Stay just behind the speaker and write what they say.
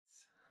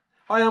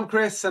Hi, I'm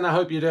Chris and I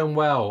hope you're doing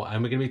well,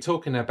 and we're going to be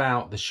talking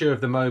about the shoe of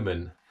the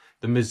moment,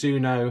 the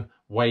Mizuno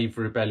Wave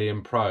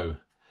Rebellion Pro.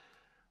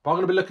 But I'm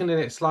going to be looking at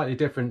it slightly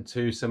different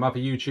to some other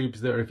YouTubers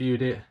that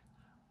reviewed it.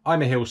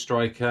 I'm a heel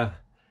striker,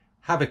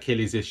 have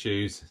Achilles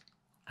issues,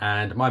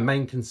 and my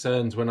main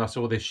concerns when I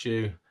saw this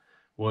shoe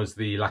was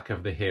the lack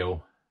of the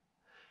heel.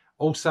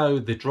 Also,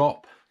 the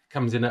drop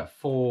comes in at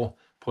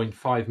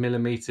 4.5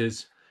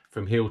 millimeters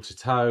from heel to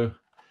toe,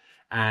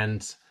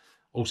 and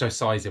also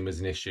sizing was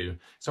an issue.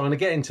 So I'm going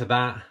to get into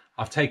that.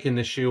 I've taken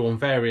the shoe on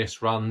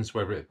various runs,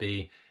 whether it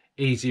be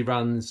easy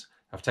runs,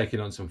 I've taken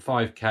it on some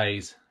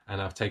 5Ks,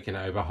 and I've taken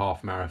it over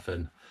half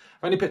marathon.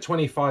 I've only put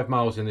 25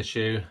 miles in the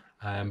shoe,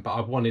 but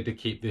I wanted to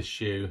keep this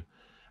shoe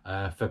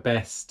for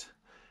best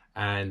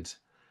and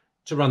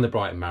to run the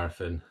Brighton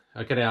Marathon.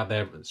 I'll get it out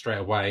there straight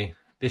away.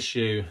 This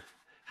shoe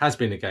has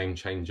been a game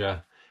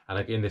changer,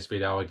 and in this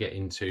video I'll get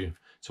into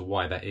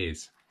why that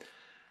is.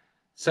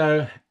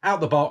 So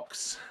out the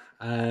box,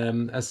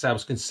 as I say, I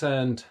was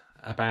concerned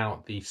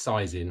about the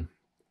sizing.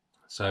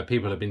 So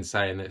people have been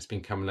saying that it's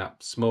been coming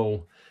up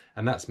small,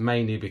 and that's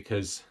mainly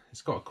because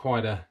it's got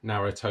quite a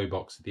narrow toe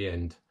box at the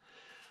end.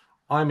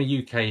 I'm a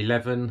UK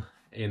 11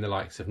 in the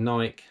likes of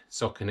Nike,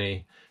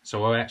 Saucony,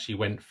 so I actually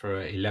went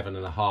for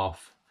 11.5,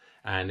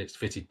 and it's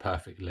fitted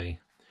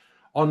perfectly.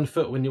 On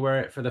foot, when you wear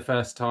it for the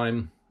first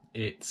time,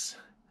 it's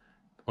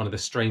one of the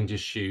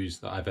strangest shoes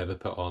that I've ever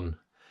put on.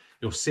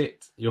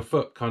 Your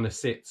foot kind of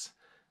sits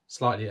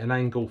slightly at an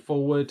angle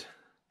forward,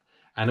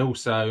 and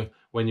also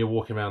when you're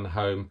walking around the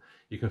home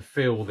you can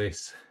feel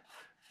this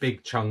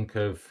big chunk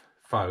of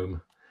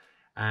foam,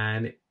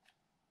 and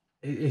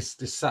it's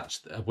just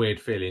such a weird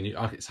feeling.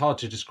 It's hard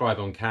to describe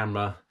on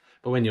camera,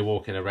 but when you're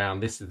walking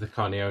around, this is the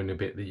kind of only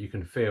bit that you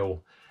can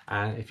feel.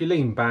 And if you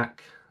lean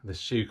back, the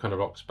shoe kind of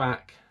rocks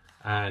back,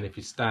 and if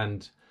you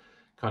stand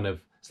kind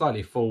of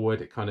slightly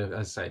forward, it kind of,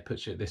 as I say, it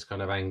puts you at this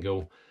kind of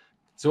angle.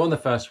 So on the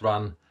first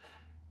run,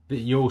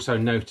 you also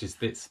notice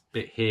this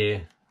bit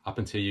here up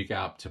until you get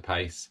up to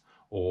pace,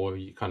 or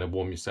you kind of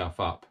warm yourself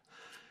up.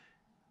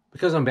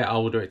 Because I'm a bit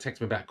older, it takes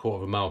me about a quarter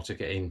of a mile to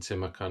get into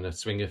my kind of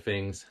swing of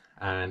things,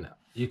 and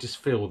you just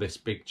feel this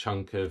big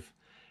chunk of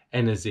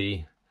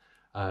energy,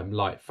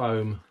 light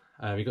foam.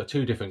 You've got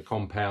two different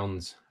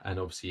compounds, and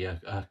obviously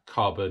a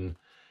carbon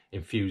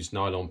infused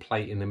nylon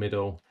plate in the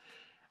middle,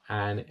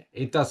 and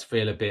it does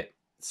feel a bit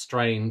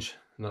strange,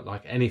 not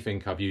like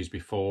anything I've used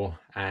before.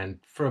 And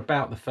for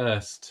about the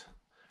first,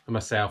 for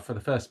myself, for the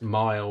first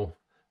mile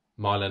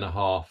and a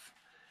half,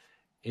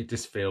 it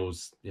just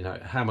feels, you know,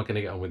 how am I going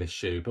to get on with this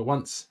shoe? But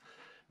once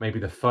maybe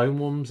the foam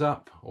warms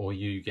up, or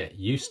you get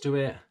used to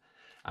it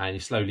and you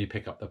slowly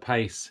pick up the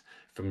pace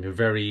from your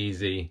very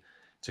easy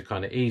to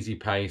kind of easy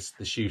pace,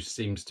 the shoe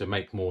seems to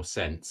make more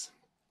sense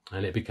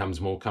and it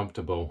becomes more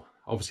comfortable.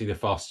 Obviously the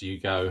faster you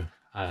go,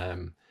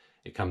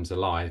 it comes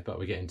alive, but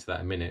we'll get into that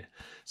in a minute.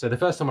 So the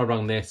first time I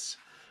run this,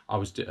 I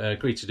was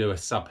agreed to do a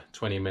sub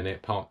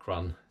 20-minute park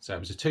run. So it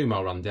was a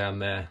 2-mile run down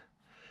there,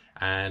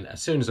 and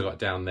as soon as I got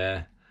down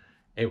there,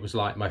 it was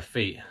like my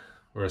feet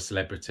were a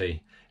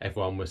celebrity.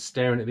 Everyone was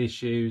staring at these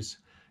shoes,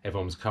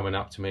 everyone was coming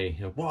up to me,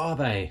 you know, what are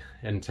they,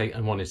 and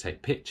wanted to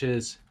take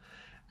pictures,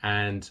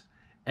 and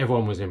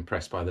everyone was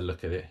impressed by the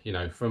look of it. You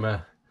know, from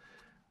a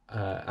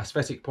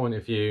aesthetic point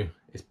of view,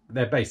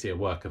 they're basically a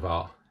work of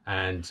art,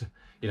 and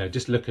you know,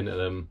 just looking at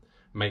them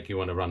make you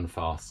want to run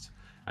fast,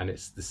 and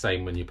it's the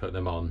same when you put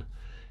them on.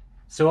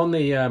 So on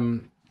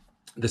the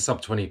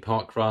sub 20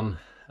 park run,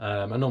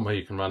 normally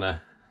you can run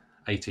a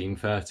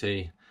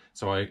 18:30,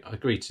 so I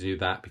agreed to do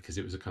that because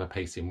it was a kind of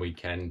pacing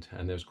weekend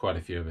and there was quite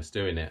a few of us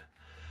doing it.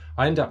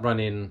 I ended up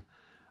running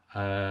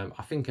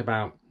I think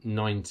about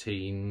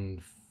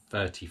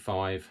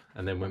 19:35,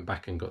 and then went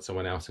back and got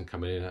someone else and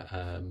coming in at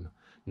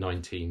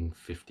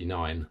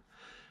 19:59.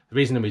 The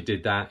reason that we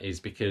did that is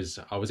because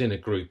I was in a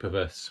group of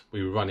us.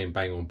 We were running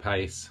bang on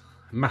pace,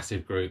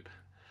 massive group,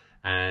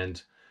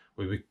 and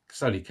we were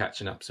slowly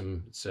catching up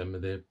some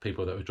of the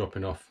people that were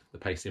dropping off the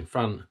pace in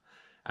front,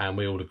 and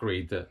we all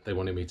agreed that they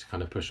wanted me to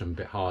kind of push them a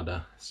bit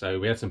harder. So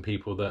we had some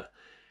people that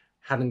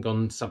hadn't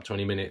gone sub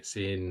 20 minutes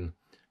in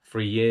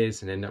 3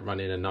 years and ended up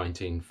running a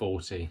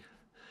 19:40.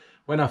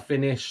 When I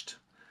finished,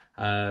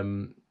 I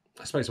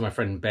spoke to my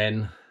friend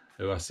Ben,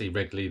 who I see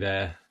regularly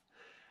there,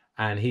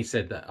 and he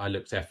said that I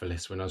looked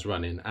effortless when I was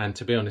running. And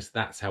to be honest,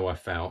 that's how I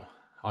felt.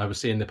 I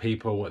was seeing the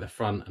people at the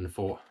front and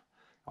thought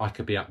I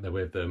could be up there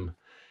with them,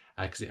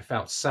 because it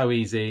felt so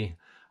easy.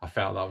 I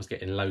felt that I was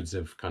getting loads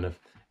of kind of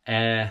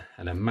air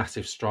and a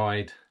massive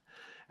stride,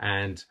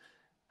 and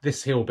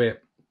this heel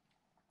bit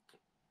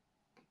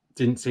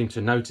didn't seem to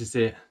notice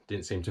it,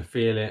 didn't seem to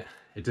feel it.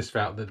 It just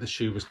felt that the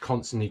shoe was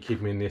constantly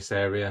keeping me in this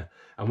area,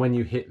 and when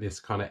you hit this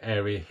kind of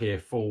area here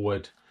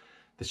forward,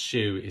 the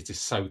shoe is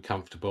just so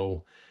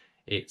comfortable.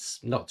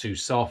 It's not too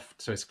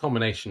soft, so it's a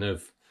combination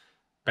of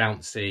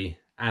bouncy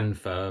and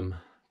firm,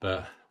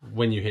 but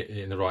when you hit it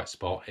in the right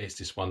spot, it's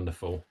just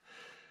wonderful.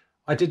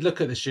 I did look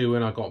at the shoe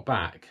when I got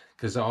back,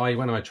 because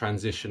when I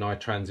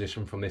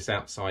transitioned from this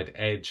outside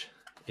edge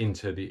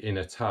into the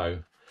inner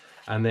toe,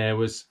 and there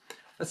was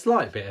a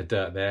slight bit of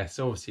dirt there,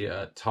 so obviously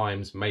at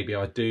times maybe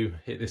I do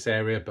hit this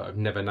area, but I've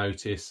never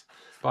noticed.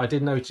 But I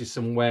did notice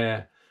some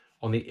wear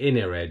on the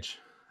inner edge,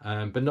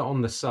 but not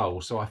on the sole.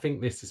 So I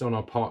think this is on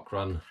our park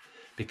run,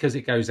 because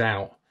it goes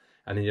out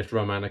and then you have to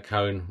run around a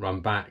cone,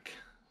 run back,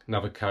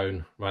 another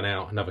cone, run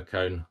out, another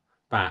cone,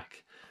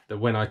 back, that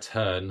when I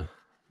turn,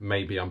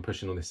 maybe I'm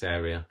pushing on this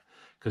area,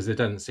 because there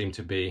doesn't seem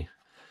to be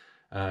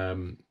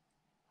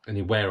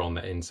any wear on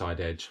the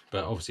inside edge.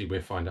 But obviously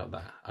we'll find out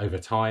that over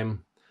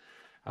time.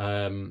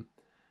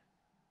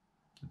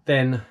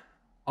 Then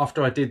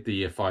after I did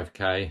the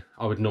 5k,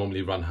 I would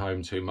normally run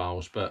home 2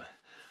 miles, but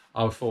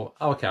I thought,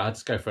 oh, okay, I'll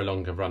just go for a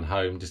longer run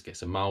home, just get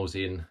some miles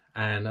in.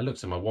 And I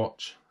looked at my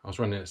watch, I was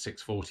running at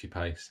 6:40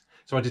 pace.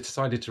 So I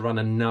decided to run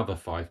another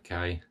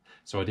 5k.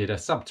 So I did a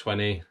sub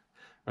 20,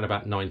 ran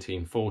about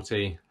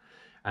 19:40,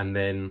 and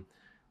then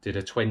did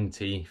a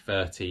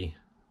 20:30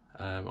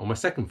 on my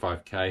second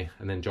 5k,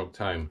 and then jogged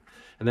home.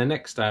 And the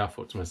next day I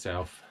thought to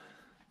myself,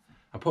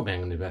 I probably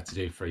ain't going to be able to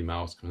do 3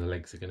 miles because my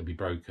legs are going to be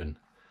broken.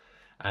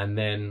 And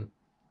then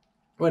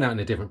went out in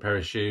a different pair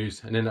of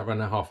shoes and ended up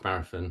running a half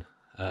marathon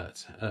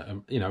at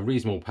a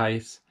reasonable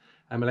pace,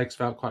 and my legs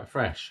felt quite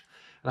fresh.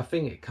 And I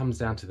think it comes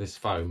down to this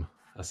foam.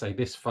 I say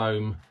this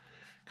foam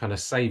kind of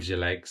saves your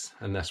legs,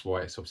 and that's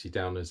why it's obviously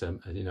down as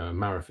a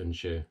marathon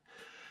shoe.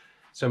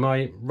 So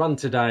my run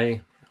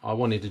today, I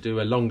wanted to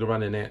do a longer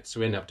run in it,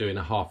 so we ended up doing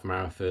a half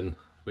marathon,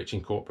 which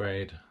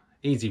incorporated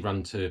easy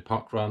run to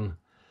park run,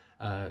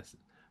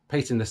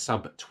 pacing the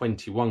sub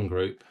 21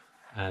 group,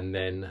 and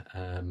then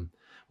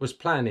was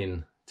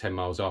planning 10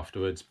 miles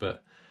afterwards,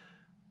 but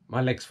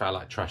my legs felt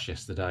like trash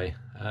yesterday.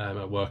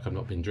 At work I've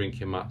not been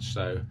drinking much,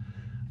 so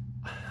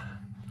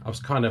I was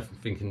kind of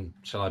thinking,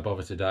 shall I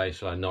bother today,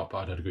 shall I not?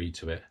 But I'd agreed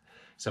to it.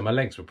 So my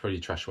legs were pretty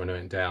trash when I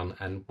went down,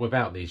 and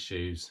without these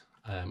shoes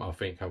I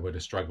think I would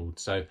have struggled.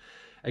 So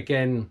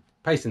again,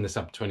 pacing the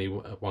sub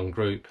 21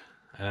 group,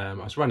 I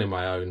was running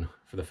my own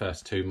for the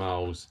first 2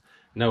 miles.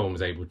 No one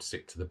was able to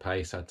stick to the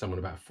pace. I had someone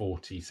about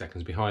 40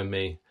 seconds behind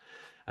me,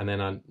 and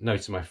then I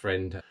noticed my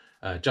friend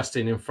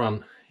Justin in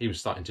front. He was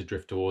starting to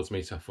drift towards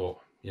me, so I thought,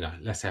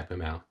 let's help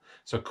him out.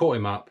 So I caught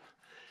him up,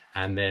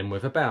 and then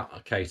with about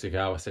a K to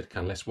go, I said,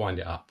 let's wind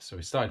it up. So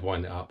we started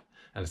winding it up,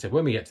 and I said,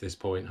 when we get to this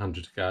point,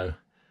 100 to go,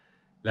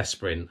 let's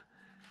sprint.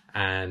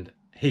 And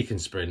he can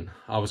sprint.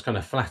 I was kind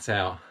of flat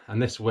out,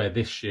 and this is where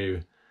this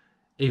shoe,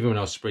 even when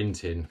I was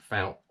sprinting,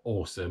 felt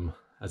awesome.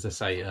 As I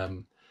say,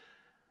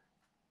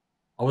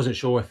 I wasn't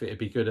sure if it'd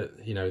be good at,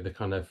 the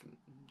kind of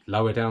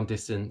lower down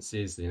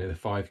distances, the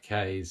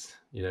 5Ks,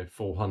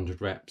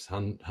 400 reps,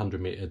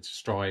 100 meter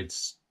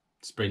strides,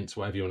 sprints,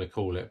 whatever you want to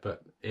call it,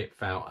 but it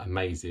felt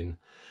amazing.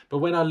 But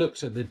when I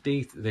looked at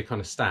the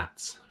kind of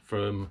stats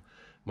from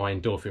my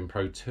Endorphin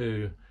Pro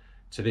 2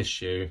 to this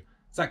shoe,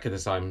 exactly the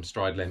same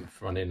stride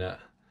length, running at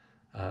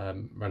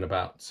run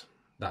about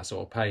that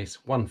sort of pace,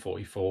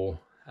 144,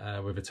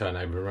 with a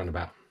turnover around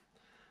about,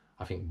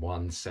 I think,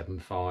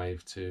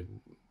 175 to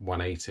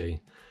 180.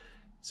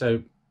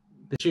 So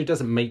the shoe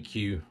doesn't make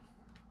you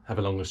have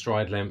a longer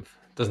stride length,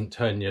 doesn't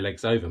turn your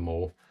legs over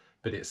more,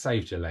 but it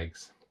saves your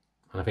legs.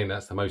 And I think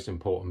that's the most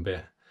important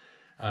bit.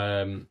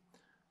 On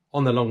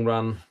the long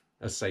run,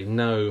 as I say,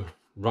 no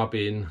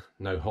rubbing,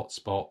 no hot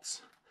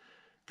spots,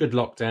 good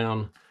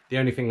lockdown. The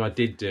only thing I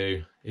did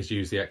do is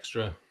use the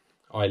extra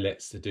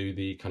eyelets to do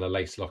the kind of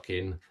lace lock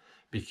in,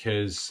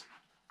 because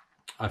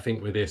I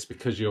think with this,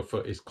 because your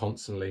foot is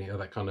constantly at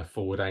that kind of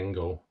forward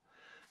angle,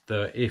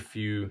 that if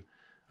you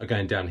are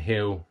going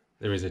downhill,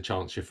 there is a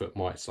chance your foot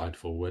might slide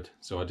forward.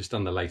 So I just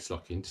done the lace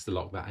locking just to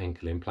lock that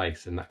ankle in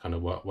place, and that kind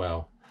of worked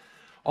well.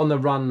 On the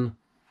run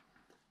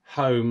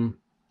home,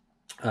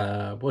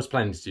 was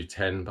planning to do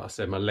 10, but I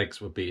said my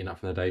legs were beaten up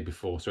from the day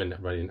before, so I ended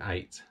up running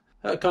 8.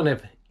 At a kind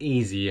of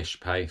easy-ish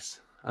pace.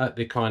 At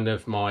the kind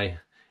of my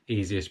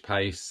easiest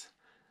pace,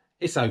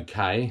 it's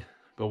okay,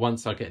 but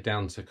once I get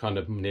down to kind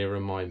of nearer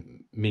my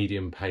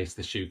medium pace,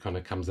 the shoe kind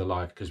of comes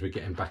alive, because we're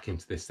getting back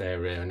into this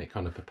area and it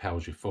kind of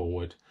propels you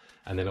forward.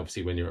 And then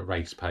obviously when you're at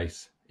race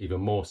pace,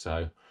 even more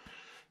so.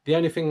 The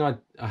only thing I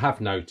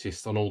have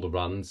noticed on all the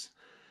runs,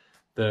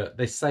 that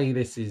they say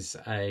this is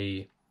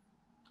a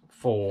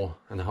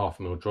 4.5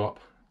 mil drop.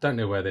 Don't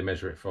know where they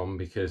measure it from,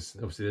 because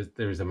obviously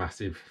there is a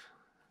massive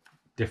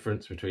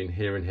difference between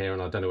here and here,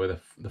 and I don't know where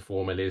the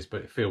 4 mil is,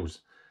 but it feels,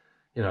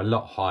 a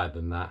lot higher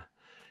than that.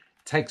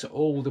 It takes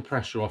all the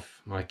pressure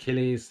off my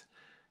Achilles,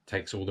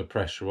 takes all the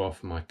pressure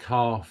off my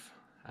calf,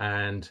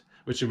 and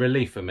which is a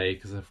relief for me,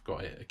 because I've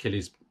got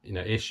Achilles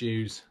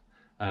issues,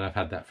 and I've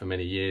had that for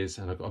many years,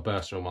 and I've got a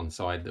burster on one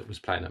side that was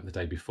playing up the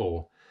day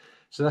before,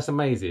 so that's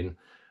amazing.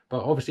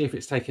 But obviously if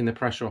it's taking the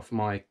pressure off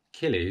my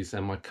Achilles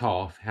and my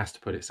calf, it has to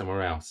put it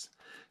somewhere else.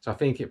 So I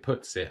think it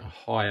puts it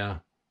higher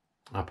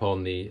up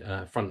on the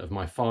front of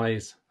my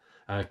thighs,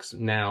 because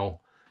now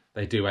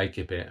they do ache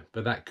a bit,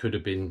 but that could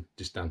have been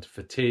just down to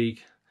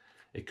fatigue.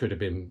 It could have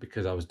been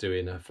because I was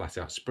doing a flat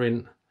out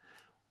sprint,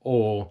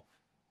 or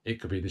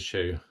it could be the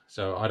shoe.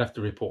 So I'd have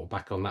to report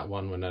back on that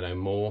one when I know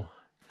more.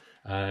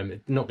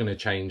 It's not going to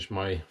change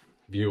my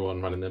view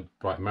on running the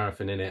Brighton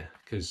Marathon in it,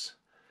 because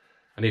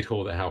I need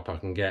all the help I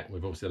can get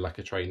with obviously the lack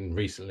of training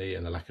recently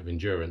and the lack of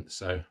endurance.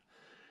 So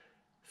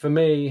for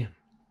me,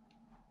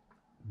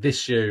 this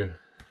shoe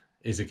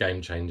is a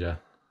game changer.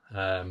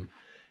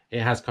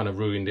 It has kind of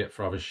ruined it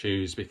for other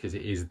shoes because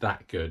it is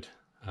that good,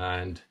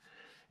 and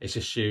it's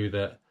a shoe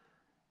that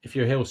if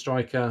you're a heel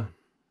striker,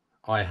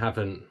 I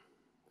haven't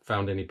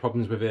found any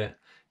problems with it.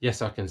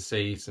 Yes, I can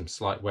see some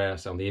slight wear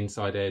on the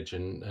inside edge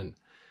and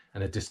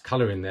a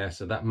discolor in there,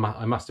 so that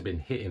I must have been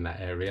hitting that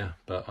area,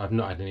 but I've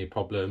not had any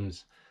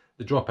problems.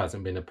 The drop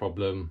hasn't been a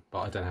problem,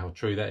 but I don't know how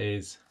true that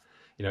is.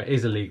 You know, it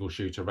is a legal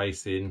shoe to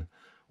race in,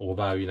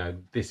 although, you know,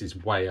 this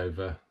is way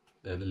over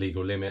the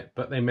legal limit,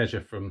 but they measure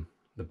from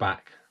the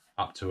back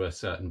up to a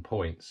certain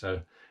point, so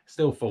it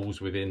still falls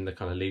within the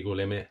kind of legal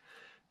limit.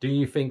 Do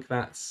you think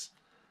that's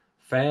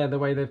fair the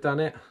way they've done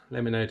it?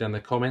 Let me know down in the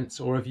comments.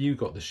 Or have you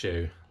got the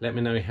shoe? Let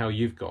me know how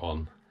you've got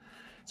on.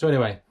 So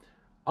anyway,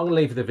 I'm gonna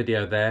leave the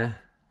video there.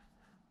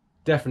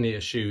 Definitely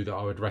a shoe that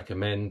I would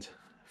recommend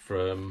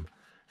from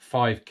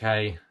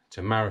 5k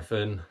to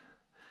marathon.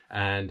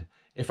 And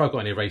if I've got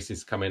any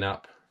races coming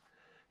up,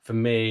 for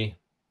me,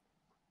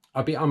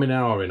 I'm an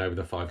hour in over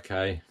the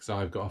 5k because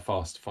I've got a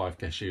fast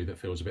 5k shoe that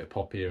feels a bit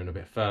poppier and a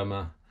bit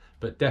firmer.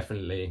 But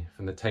definitely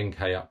from the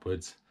 10k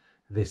upwards,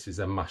 this is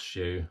a must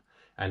shoe.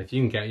 And if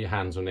you can get your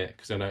hands on it,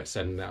 because I know it's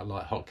selling out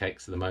like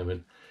hotcakes at the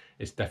moment,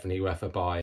 it's definitely worth a buy.